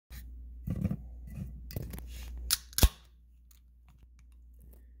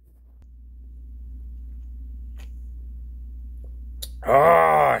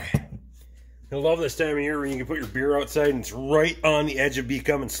Oh, I love this time of year when you can put your beer outside and it's right on the edge of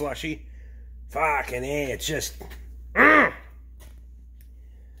becoming slushy. Fucking A, it's just...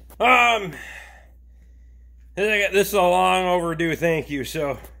 This is a long overdue thank you,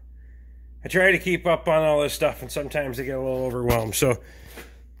 so I try to keep up on all this stuff, and sometimes I get a little overwhelmed. So,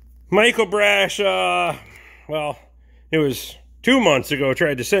 Michael Brash, well, it was 2 months ago,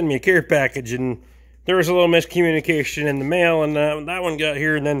 tried to send me a care package, and there was a little miscommunication in the mail, and that one got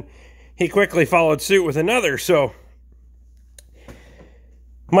here, and then he quickly followed suit with another. So,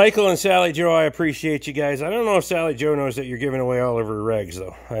 Michael and Sally Joe, I appreciate you guys. I don't know if Sally Joe knows that you're giving away all of her regs,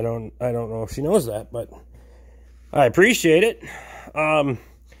 though. I don't know if she knows that, but I appreciate it.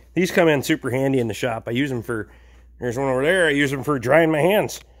 These come in super handy in the shop. I use them for, there's one over there, I use them for drying my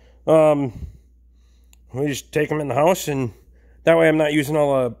hands. We just take them in the house, and that way I'm not using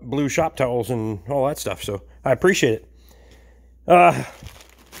all the blue shop towels and all that stuff, so I appreciate it.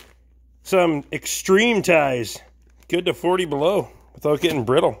 Some extreme ties, good to 40 below without getting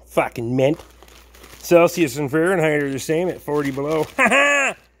brittle. Fucking mint. Celsius and Fahrenheit are the same at 40 below.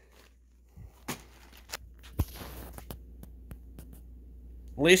 Ha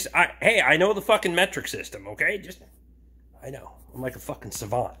At least, I know the fucking metric system, okay? I know. I'm like a fucking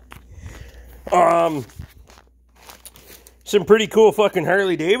savant. Some pretty cool fucking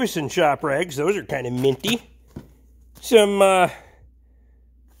Harley Davidson shop rags. Those are kind of minty. Some,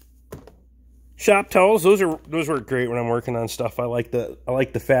 shop towels. Those work great when I'm working on stuff. I like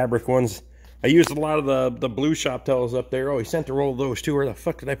the fabric ones. I used a lot of the blue shop towels up there. Oh, he sent a roll of those too. Where the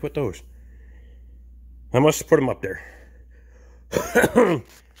fuck did I put those? I must have put them up there.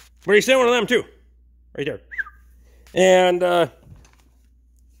 But he sent one of them too. Right there. And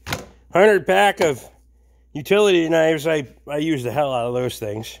 100 pack of utility knives. I use the hell out of those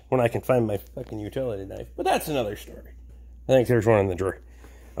things when I can find my fucking utility knife. But that's another story. I think there's one in the drawer.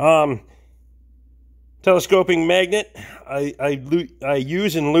 Telescoping magnet. I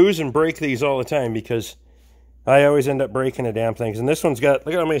use and lose and break these all the time because I always end up breaking the damn things. And this one's got,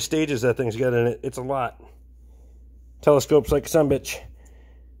 look at how many stages that thing's got in it. It's a lot. Telescopes like a sumbitch.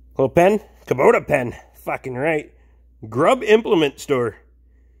 Little pen. Kubota pen. Fucking right. Grub Implement Store.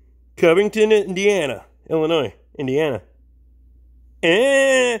 Covington, Indiana. Illinois. Indiana.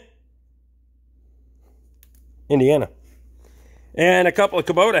 Indiana. And a couple of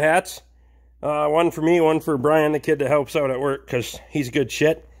Kubota hats. One for me, one for Brian, the kid that helps out at work, because he's good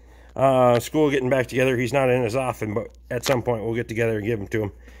shit. School getting back together. He's not in as often, but at some point we'll get together and give them to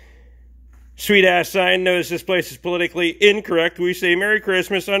him. Sweet ass sign. Notice this place is politically incorrect. We say Merry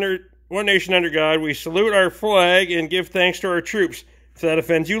Christmas, under one nation under God. We salute our flag and give thanks to our troops. If that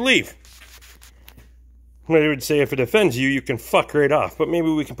offends you, leave. I would say if it offends you, you can fuck right off. But maybe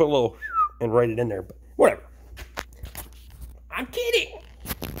we can put a little and write it in there. But whatever. I'm kidding.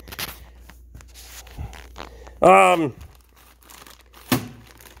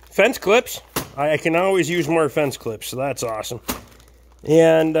 Fence clips. I can always use more fence clips, so that's awesome.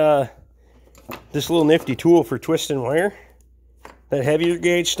 And this little nifty tool for twisting wire. That heavier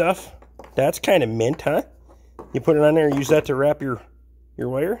gauge stuff. That's kind of mint, huh? You put it on there and use that to wrap your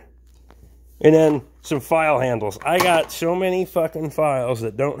wire. And then some file handles. I got so many fucking files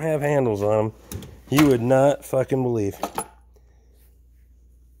that don't have handles on them. You would not fucking believe.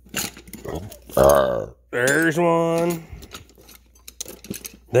 There's one.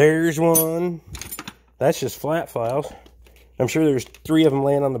 There's one. That's just flat files. I'm sure there's 3 of them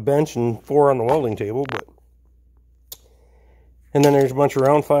laying on the bench and 4 on the welding table, but... And then there's a bunch of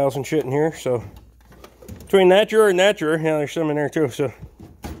round files and shit in here, so... Between that drawer and that drawer, yeah, there's some in there too, so...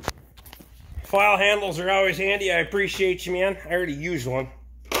 File handles are always handy. I appreciate you, man. I already used one.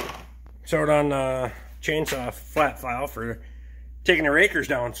 Sewed on chainsaw flat file for taking the rakers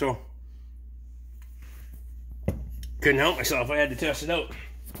down, so... Couldn't help myself. I had to test it out.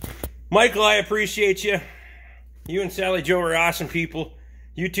 Michael, I appreciate you. You and Sally Joe are awesome people.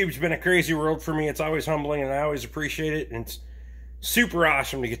 YouTube's been a crazy world for me. It's always humbling, and I always appreciate it. And it's super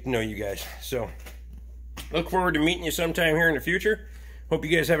awesome to get to know you guys. So, look forward to meeting you sometime here in the future. Hope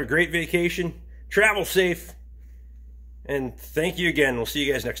you guys have a great vacation. Travel safe. And thank you again. We'll see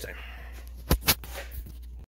you guys next time.